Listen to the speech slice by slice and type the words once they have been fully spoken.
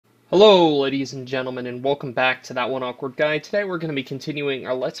Hello, ladies and gentlemen, and welcome back to That One Awkward Guy. Today we're going to be continuing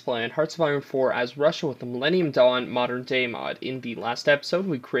our Let's Play on Hearts of Iron 4 as Russia with the Millennium Dawn Modern Day mod. In the last episode,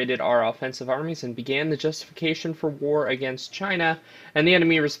 we created our offensive armies and began the justification for war against China, and the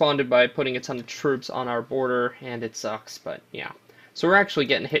enemy responded by putting a ton of troops on our border, and it sucks, but yeah. So we're actually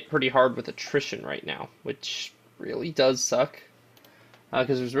getting hit pretty hard with attrition right now, which really does suck,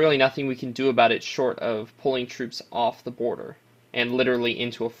 because there's really nothing we can do about it short of pulling troops off the border and literally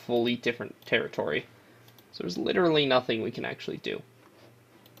into a fully different territory. So there's literally nothing we can actually do.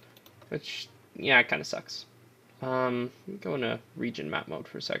 Which, yeah, it kind of sucks. Go into region map mode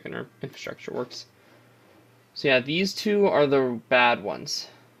for a second, or infrastructure works. So yeah, these two are the bad ones.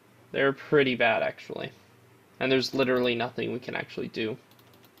 They're pretty bad, actually. And there's literally nothing we can actually do.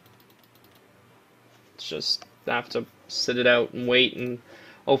 It's just have to sit it out and wait, and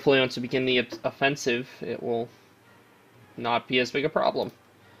hopefully once we begin the offensive, it will not be as big a problem.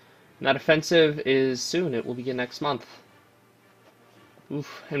 And that offensive is soon. It will begin next month.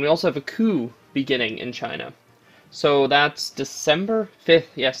 Oof. And we also have a coup beginning in China. So that's December 5th.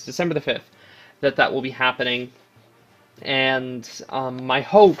 Yes, December the 5th. That will be happening. And my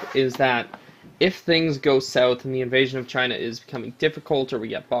hope is that if things go south and the invasion of China is becoming difficult or we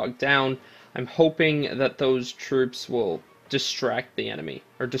get bogged down, I'm hoping that those troops will distract the enemy,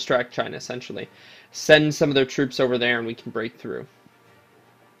 or distract China essentially. Send some of their troops over there and we can break through.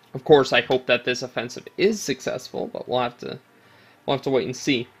 Of course, I hope that this offensive is successful, but we'll have to wait and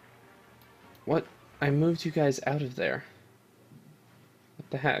see. What? I moved you guys out of there. What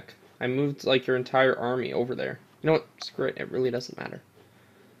the heck? I moved like your entire army over there. You know what? Screw it. It really doesn't matter.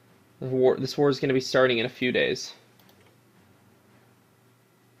 This war is going to be starting in a few days.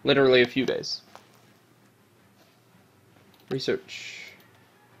 Literally a few days. Research.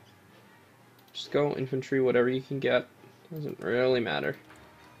 Just go infantry, whatever you can get. Doesn't really matter.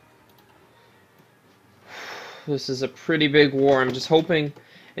 This is a pretty big war. I'm just hoping.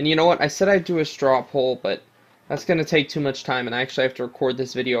 And you know what? I said I'd do a straw poll, but that's going to take too much time. And I actually have to record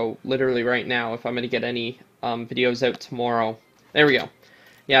this video literally right now if I'm going to get any videos out tomorrow. There we go.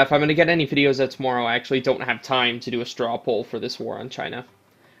 Yeah, if I'm going to get any videos out tomorrow, I actually don't have time to do a straw poll for this war on China.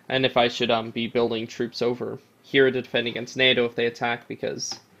 And if I should be building troops over here to defend against NATO if they attack,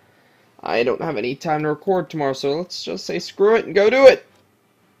 because I don't have any time to record tomorrow, so let's just say screw it and go do it!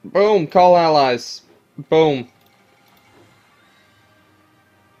 Boom! Call allies. Boom.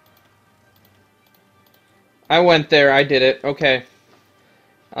 I went there, I did it. Okay.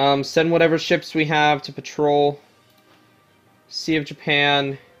 Send whatever ships we have to patrol. Sea of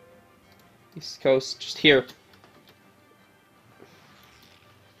Japan. East Coast, just here.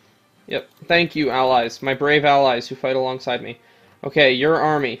 Yep, thank you, allies. My brave allies who fight alongside me. Okay, your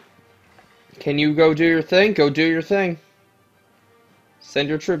army. Can you go do your thing? Go do your thing. Send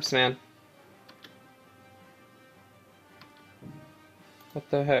your troops, man. What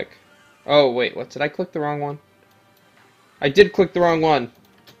the heck? Oh, wait, what? Did I click the wrong one? I did click the wrong one.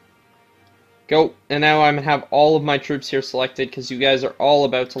 Go. And now I'm going to have all of my troops here selected because you guys are all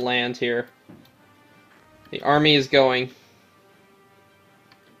about to land here. The army is going.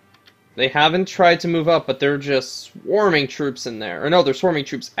 They haven't tried to move up, but they're just swarming troops in there. Or no, they're swarming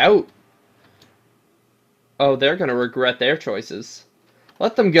troops out. Oh, they're going to regret their choices.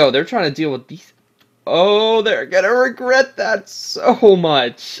 Let them go. They're trying to deal with these. Oh, they're going to regret that so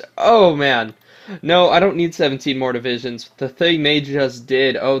much. Oh, man. No, I don't need 17 more divisions. The thing they just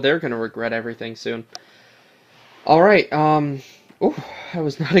did. Oh, they're going to regret everything soon. Alright, ooh, I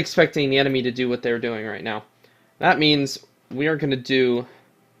was not expecting the enemy to do what they're doing right now. That means we are going to do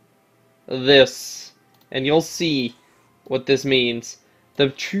this, and you'll see what this means. The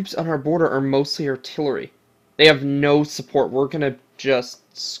troops on our border are mostly artillery. They have no support. We're gonna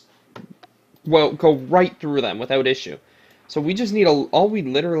just, well, go right through them without issue. So we just need all we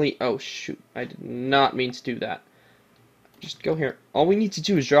literally, oh shoot, I did not mean to do that. Just go here. All we need to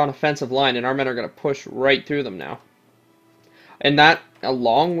do is draw an offensive line, and our men are gonna push right through them now. And that,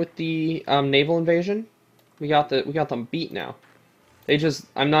 along with the naval invasion, we got them beat now. They just,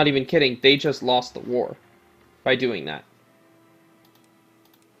 I'm not even kidding, they just lost the war by doing that.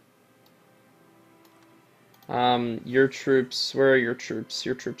 Your troops, where are your troops?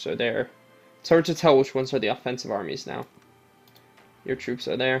 Your troops are there. It's hard to tell which ones are the offensive armies now. Your troops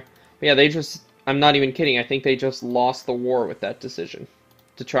are there. But yeah, they just, I'm not even kidding, I think they just lost the war with that decision.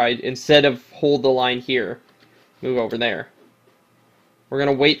 To try, instead of hold the line here, move over there. We're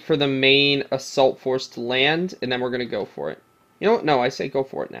going to wait for the main assault force to land, and then we're going to go for it. You know what? No, I say go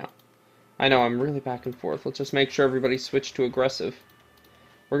for it now. I know, I'm really back and forth. Let's just make sure everybody switched to aggressive.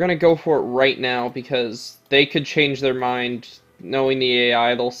 We're going to go for it right now because they could change their mind knowing the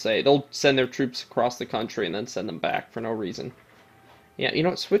AI, they'll send their troops across the country and then send them back for no reason. Yeah, you know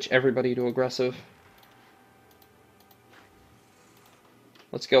what? Switch everybody to aggressive.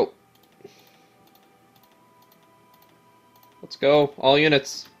 Let's go. Let's go. All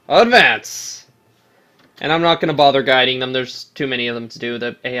units. Advance! And I'm not going to bother guiding them. There's too many of them to do.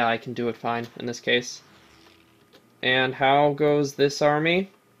 The AI can do it fine in this case. And how goes this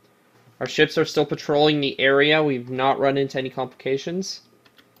army? Our ships are still patrolling the area. We've not run into any complications.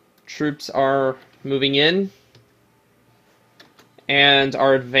 Troops are moving in. And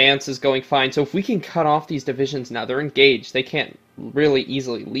our advance is going fine. So if we can cut off these divisions now, they're engaged. They can't really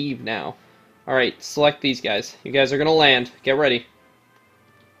easily leave now. Alright, select these guys. You guys are going to land. Get ready.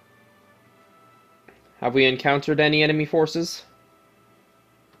 Have we encountered any enemy forces?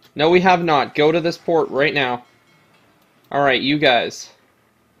 No, we have not. Go to this port right now. Alright, you guys.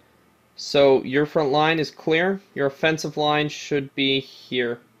 So, your front line is clear. Your offensive line should be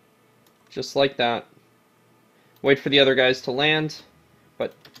here. Just like that. Wait for the other guys to land,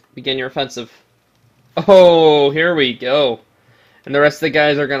 but begin your offensive. Oh, here we go. And the rest of the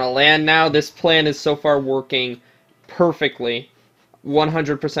guys are going to land now. This plan is so far working perfectly.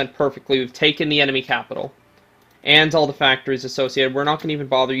 100% perfectly. We've taken the enemy capital. And all the factories associated. We're not going to even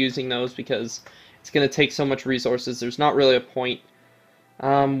bother using those because it's going to take so much resources. There's not really a point.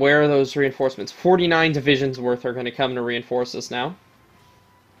 Where are those reinforcements? 49 divisions worth are going to come to reinforce us now.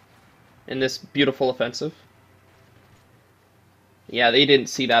 In this beautiful offensive. Yeah, they didn't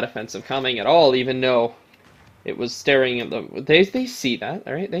see that offensive coming at all, even though it was staring at them. They see that,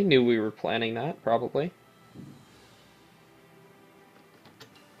 alright? They knew we were planning that, probably.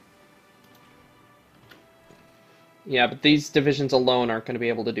 Yeah, but these divisions alone aren't going to be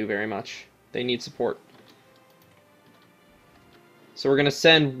able to do very much. They need support. So we're going to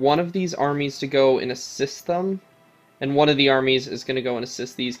send one of these armies to go and assist them. And one of the armies is going to go and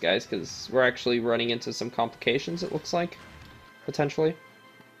assist these guys, because we're actually running into some complications, it looks like. Potentially.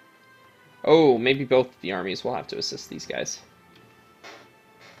 Oh, maybe both the armies will have to assist these guys.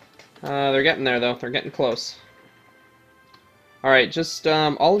 They're getting there, though. They're getting close. Alright, just,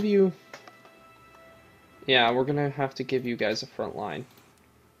 all of you... Yeah, we're gonna have to give you guys a front line.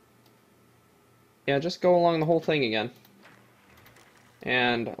 Yeah, just go along the whole thing again.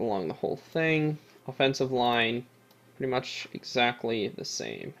 And along the whole thing. Offensive line. Pretty much exactly the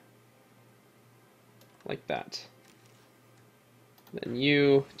same. Like that. Then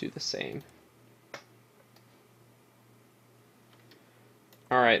you do the same.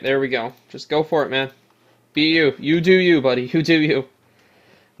 Alright, there we go. Just go for it, man. Be you. You do you, buddy. You do you.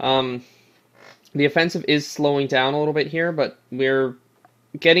 The offensive is slowing down a little bit here, but we're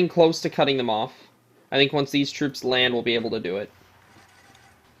getting close to cutting them off. I think once these troops land, we'll be able to do it.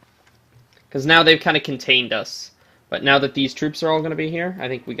 Because now they've kind of contained us. But now that these troops are all going to be here, I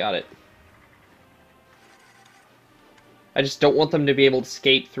think we got it. I just don't want them to be able to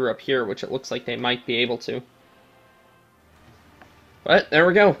escape through up here, which it looks like they might be able to. But there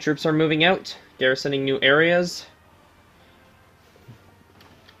we go. Troops are moving out, garrisoning new areas.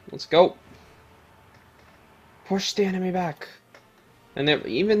 Let's go. Push the enemy back. And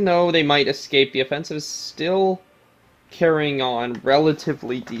even though they might escape, the offensive is still carrying on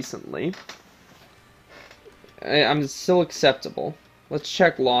relatively decently. I'm still acceptable. Let's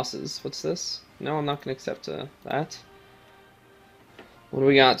check losses. What's this? No, I'm not going to accept that. What do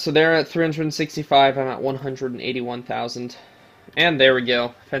we got? So they're at 365. I'm at 181,000. And there we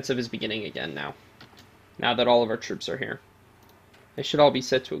go. Offensive is beginning again now. Now that all of our troops are here. They should all be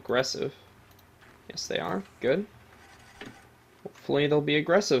set to aggressive. Yes, they are. Good. Hopefully they'll be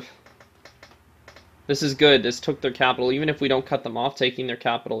aggressive. This is good. This took their capital. Even if we don't cut them off, taking their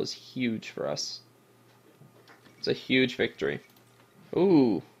capital is huge for us. It's a huge victory.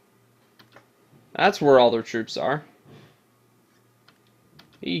 Ooh. That's where all their troops are.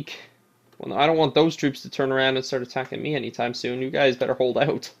 Eek. Well, I don't want those troops to turn around and start attacking me anytime soon. You guys better hold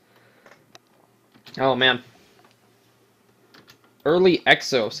out. Oh, man. Early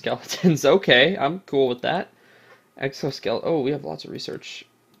exoskeletons. Okay, I'm cool with that. Exoskeleton. Oh, we have lots of research.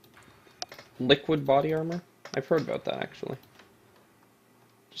 Liquid body armor? I've heard about that, actually.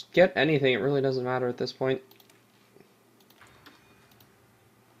 Just get anything. It really doesn't matter at this point.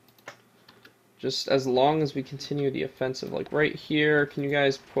 Just as long as we continue the offensive. Like right here, can you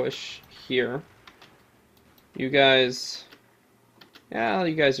guys push here? You guys... Yeah,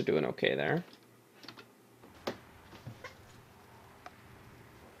 you guys are doing okay there.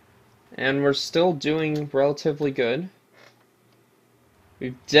 And we're still doing relatively good.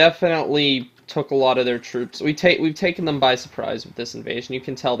 We've definitely took a lot of their troops. We've taken them by surprise with this invasion. You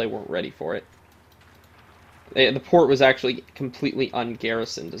can tell they weren't ready for it. The port was actually completely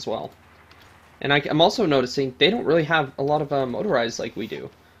ungarrisoned as well. And I'm also noticing they don't really have a lot of motorized like we do.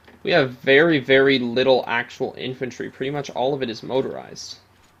 We have very, very little actual infantry. Pretty much all of it is motorized.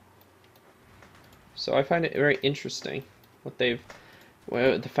 So I find it very interesting what the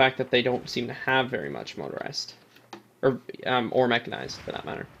fact that they don't seem to have very much motorized. Or mechanized, for that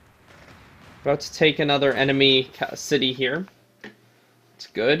matter. About to take another enemy city here. It's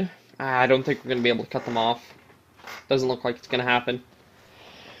good. I don't think we're going to be able to cut them off. Doesn't look like it's going to happen.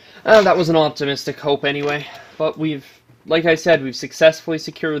 That was an optimistic hope anyway. But like I said, we've successfully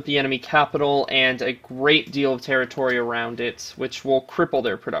secured the enemy capital and a great deal of territory around it, which will cripple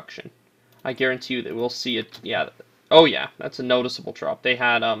their production. I guarantee you that we'll see it. Yeah. Oh yeah, that's a noticeable drop. They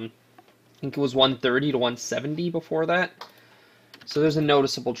had, I think it was 130 to 170 before that. So there's a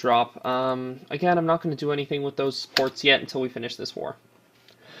noticeable drop. Again, I'm not going to do anything with those ports yet until we finish this war.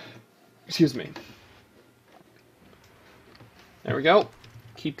 Excuse me. There we go.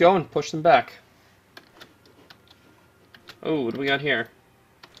 Keep going. Push them back. Oh, what do we got here?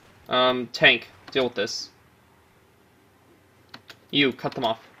 Tank. Deal with this. You, cut them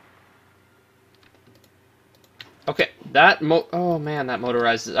off. Okay, oh man, that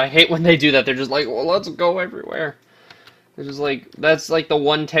motorized. I hate when they do that. They're just like, well, let's go everywhere. They're just like, that's like the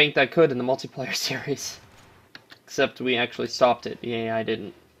one tank that could in the multiplayer series. Except we actually stopped it. Yeah, I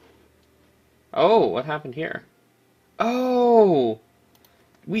didn't. Oh, what happened here? Oh!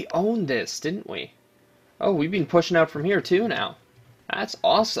 We owned this, didn't we? Oh, we've been pushing out from here too now. That's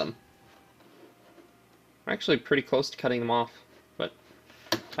awesome. We're actually pretty close to cutting them off, but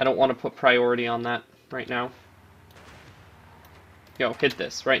I don't want to put priority on that right now. Yo, hit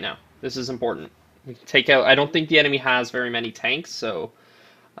this right now. This is important. We can take out... I don't think the enemy has very many tanks, so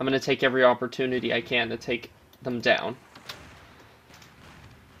I'm going to take every opportunity I can to take them down.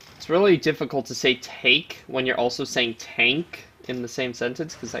 It's really difficult to say take when you're also saying tank in the same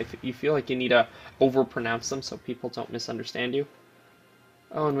sentence, because you feel like you need to overpronounce them so people don't misunderstand you.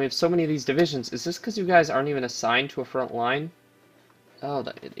 Oh, and we have so many of these divisions. Is this because you guys aren't even assigned to a front line? Oh,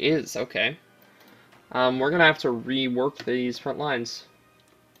 it is. Okay. We're going to have to rework these front lines.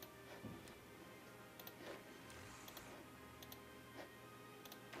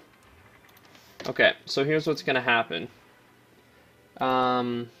 Okay, so here's what's going to happen.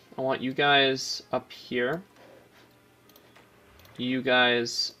 I want you guys up here. You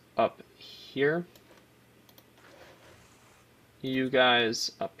guys up here. You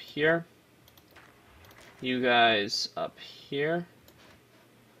guys up here. You guys up here.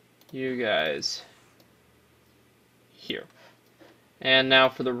 You guys here. And now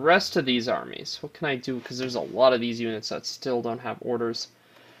for the rest of these armies, what can I do? Because there's a lot of these units that still don't have orders.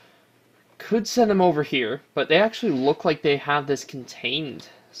 Could send them over here, but they actually look like they have this contained.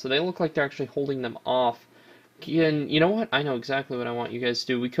 So they look like they're actually holding them off. And you know what? I know exactly what I want you guys to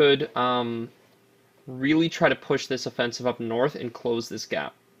do. We could really try to push this offensive up north and close this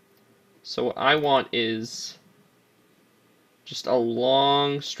gap. So what I want is just a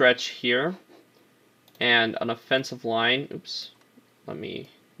long stretch here and an offensive line. Oops. Let me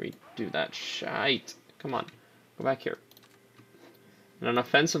redo that. Shite. Come on. Go back here. And an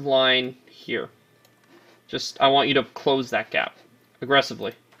offensive line here. I want you to close that gap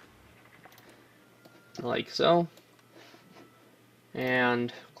aggressively. Like so.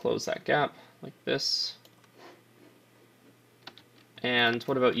 And close that gap like this. And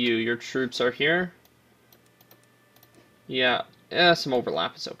what about you? Your troops are here. Yeah, some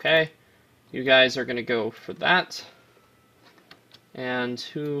overlap is okay. You guys are going to go for that. And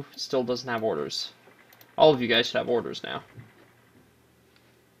who still doesn't have orders? All of you guys should have orders now.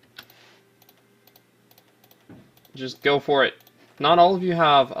 Just go for it. Not all of you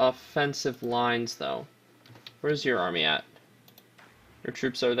have offensive lines, though. Where's your army at? Your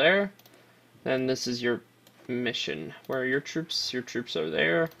troops are there. Then this is your mission. Where are your troops? Your troops are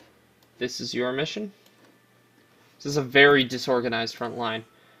there. This is your mission. This is a very disorganized front line.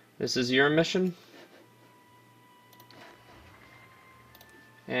 This is your mission.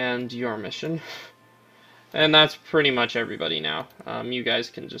 And your mission. And that's pretty much everybody now. You guys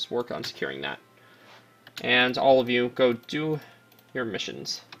can just work on securing that. And all of you, go do your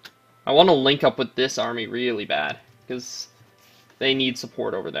missions. I want to link up with this army really bad, because they need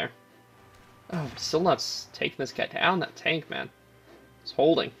support over there. Oh, I'm still not taking this guy down. That tank, man. It's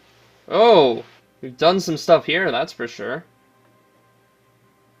holding. Oh, we've done some stuff here, that's for sure.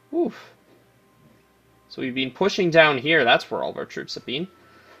 Oof. So we've been pushing down here. That's where all of our troops have been.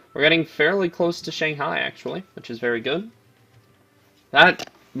 We're getting fairly close to Shanghai, actually, which is very good. That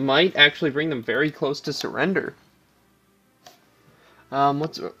might actually bring them very close to surrender.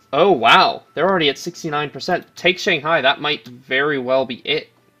 What's... Oh, wow. They're already at 69%. Take Shanghai. That might very well be it.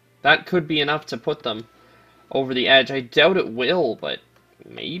 That could be enough to put them over the edge. I doubt it will, but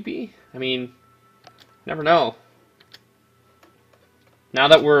maybe? I mean, never know. Now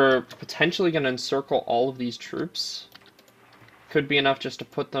that we're potentially going to encircle all of these troops, could be enough just to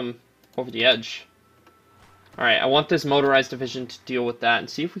put them over the edge. Alright, I want this motorized division to deal with that and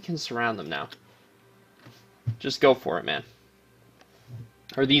see if we can surround them now. Just go for it, man.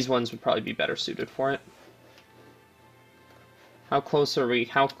 Or these ones would probably be better suited for it. How close are we?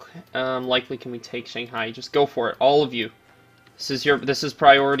 How likely can we take Shanghai? Just go for it, all of you. This is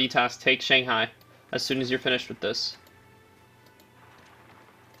priority task. Take Shanghai as soon as you're finished with this.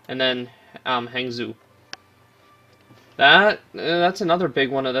 And then Hangzhou. That's another big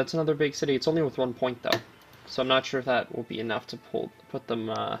one. That's another big city. It's only with 1 point though, so I'm not sure if that will be enough to put them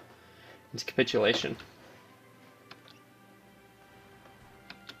into capitulation.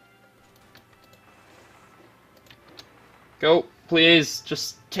 Go, please.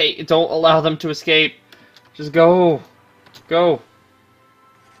 Just don't allow them to escape. Just go. Go.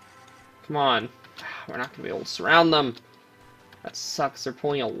 Come on. We're not going to be able to surround them. That sucks. They're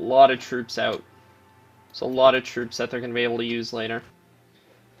pulling a lot of troops out. There's a lot of troops that they're going to be able to use later.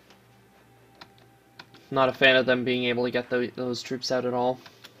 Not a fan of them being able to get those troops out at all.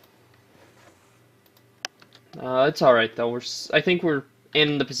 It's alright, though. I think we're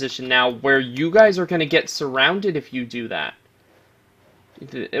in the position now where you guys are going to get surrounded if you do that.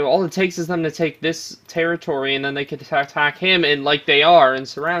 All it takes is them to take this territory, and then they could attack him, and like they are, and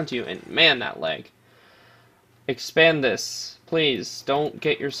surround you. And man, that leg. Expand this. Please, don't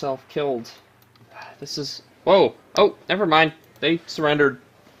get yourself killed. This is... Whoa! Oh, never mind. They surrendered.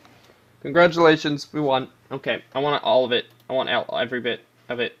 Congratulations, we won. Okay, I want all of it. I want every bit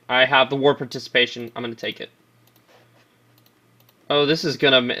of it. I have the war participation. I'm gonna take it. Oh, this is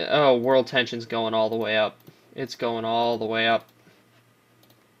gonna... Oh, world tension's going all the way up. It's going all the way up.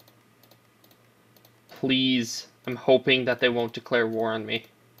 Please. I'm hoping that they won't declare war on me.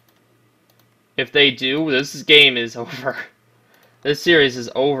 If they do, this game is over. This series is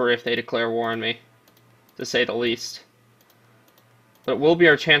over if they declare war on me, to say the least. But it will be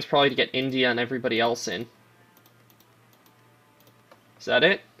our chance probably to get India and everybody else in. Is that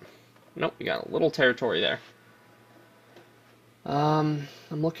it? Nope, we got a little territory there. I'm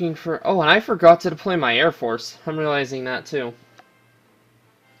looking for... Oh, and I forgot to deploy my Air Force. I'm realizing that too.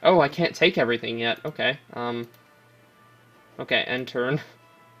 Oh, I can't take everything yet. Okay, okay, end turn.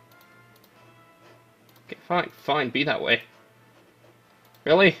 Okay, fine, be that way.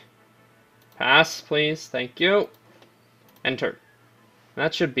 Really? Pass, please, thank you. Enter.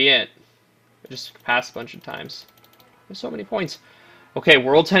 That should be it. I just passed a bunch of times. There's so many points. Okay,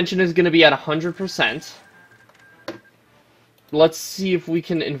 world tension is going to be at 100%. Let's see if we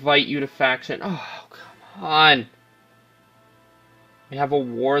can invite you to faction. Oh, come on. We have a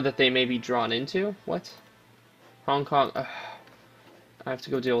war that they may be drawn into? What? Hong Kong. Ugh. I have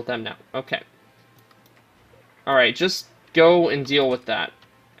to go deal with them now. Okay. Alright, just go and deal with that.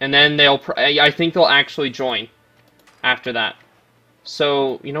 And then I think they'll actually join after that.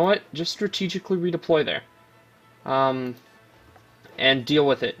 So, you know what? Just strategically redeploy there. And deal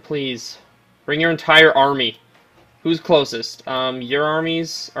with it, please. Bring your entire army. Who's closest? Your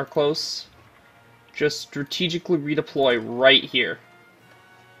armies are close. Just strategically redeploy right here.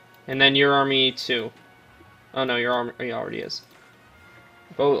 And then your army too. Oh no, your army already is.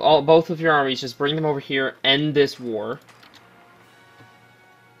 Both of your armies, just bring them over here, end this war.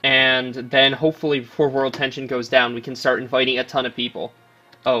 And then hopefully before world tension goes down, we can start inviting a ton of people.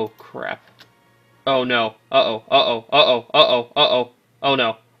 Oh crap. Oh no. Uh-oh. Uh-oh. Uh-oh. Uh-oh. Uh-oh. Oh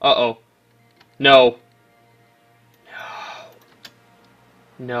no. Uh-oh. No.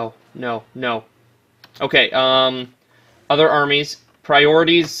 No. No. No. Okay, other armies.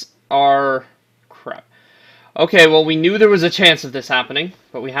 Priorities are... Crap. Okay, well, we knew there was a chance of this happening,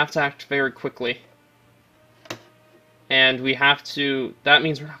 but we have to act very quickly. And we have to... That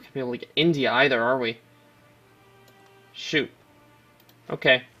means we're not going to be able to get India either, are we? Shoot.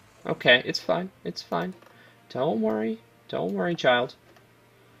 Okay. Okay, it's fine. It's fine. Don't worry. Don't worry, child.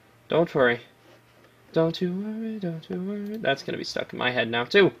 Don't worry. Don't you worry, don't you worry. That's going to be stuck in my head now,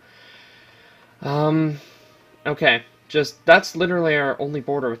 too. Okay. That's literally our only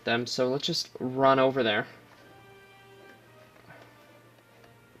border with them, so let's just run over there.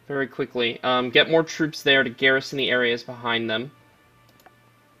 Very quickly. Get more troops there to garrison the areas behind them.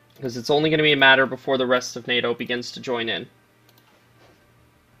 Because it's only going to be a matter before the rest of NATO begins to join in.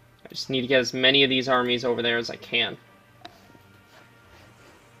 I just need to get as many of these armies over there as I can.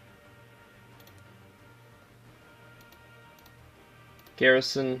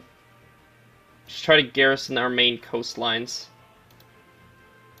 Garrison. Just try to garrison our main coastlines.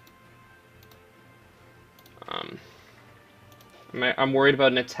 I'm worried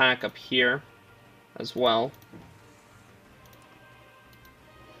about an attack up here as well.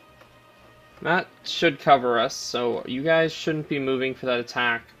 That should cover us, so you guys shouldn't be moving for that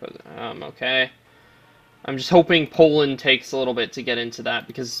attack, but okay. I'm just hoping Poland takes a little bit to get into that,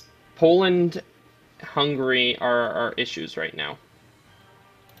 because Poland, Hungary are issues right now.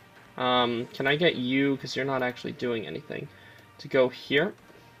 Can I get you, because you're not actually doing anything, to go here?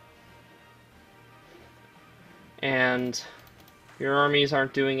 And your armies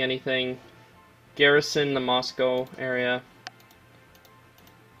aren't doing anything. Garrison the Moscow area.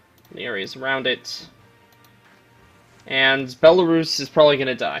 The areas around it. And Belarus is probably going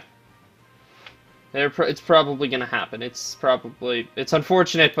to die. It's probably going to happen. It's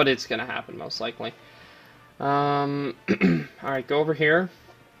unfortunate, but it's going to happen, most likely. Alright, go over here.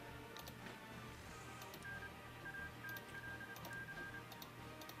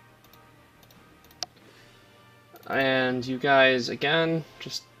 And you guys, again,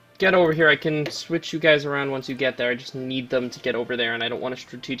 just get over here. I can switch you guys around once you get there. I just need them to get over there, and I don't want to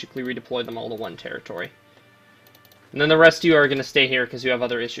strategically redeploy them all to one territory. And then the rest of you are going to stay here because you have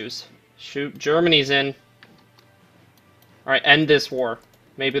other issues. Shoot, Germany's in. Alright, end this war.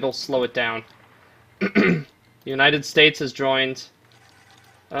 Maybe it'll slow it down. The United States has joined.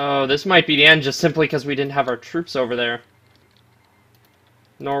 Oh, this might be the end just simply because we didn't have our troops over there.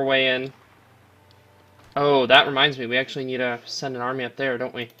 Norway in. Oh, that reminds me, we actually need to send an army up there,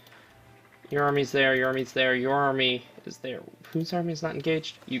 don't we? Your army's there, your army's there, your army is there. Whose army is not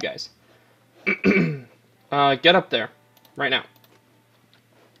engaged? You guys. Get up there. Right now.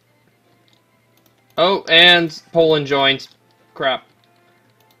 Oh, and Poland joined. Crap.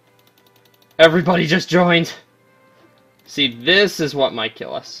 Everybody just joined. See, this is what might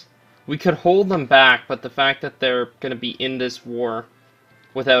kill us. We could hold them back, but the fact that they're going to be in this war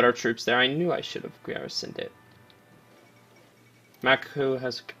without our troops there, I knew I should have garrisoned it. Macau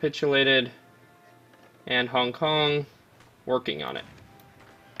has capitulated, and Hong Kong working on it.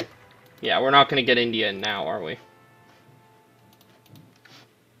 Yeah, we're not going to get India in now, are we?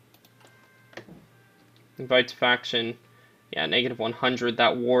 Invite to faction. Yeah, negative 100.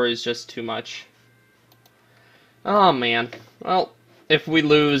 That war is just too much. Oh, man. Well, if we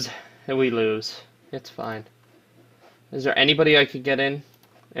lose, we lose. It's fine. Is there anybody I could get in?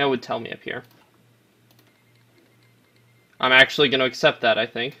 It would tell me up here. I'm actually going to accept that, I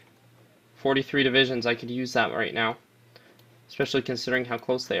think. 43 divisions, I could use that right now. Especially considering how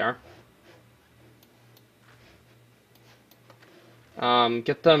close they are.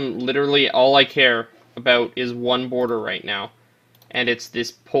 Get them literally, all I care about is one border right now. And it's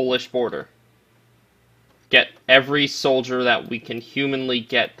this Polish border. Get every soldier that we can humanly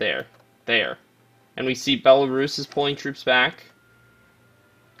get there. There. And we see Belarus is pulling troops back.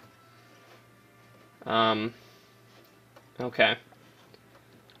 Okay.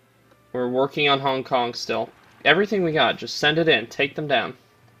 We're working on Hong Kong still. Everything we got, just send it in. Take them down.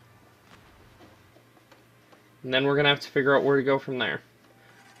 And then we're going to have to figure out where to go from there.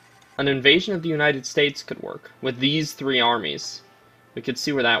 An invasion of the United States could work. With these three armies, we could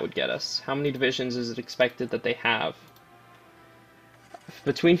see where that would get us. How many divisions is it expected that they have?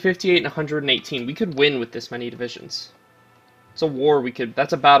 Between 58 and 118. We could win with this many divisions. It's a war we could...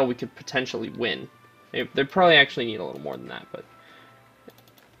 That's a battle we could potentially win. They'd probably actually need a little more than that, but...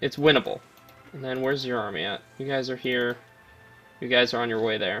 It's winnable. And then where's your army at? You guys are here. You guys are on your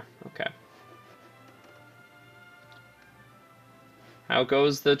way there. Okay. How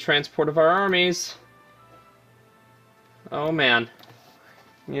goes the transport of our armies? Oh, man.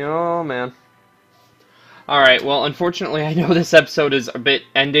 Oh, man. Alright, well, unfortunately, I know this episode is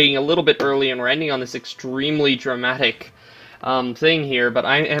ending a little bit early, and we're ending on this extremely dramatic thing here, but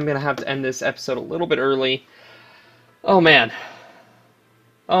I am going to have to end this episode a little bit early. Oh, man.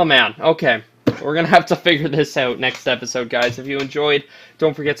 Oh, man. Okay. We're going to have to figure this out next episode, guys. If you enjoyed,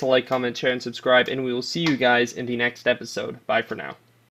 don't forget to like, comment, share, and subscribe, and we will see you guys in the next episode. Bye for now.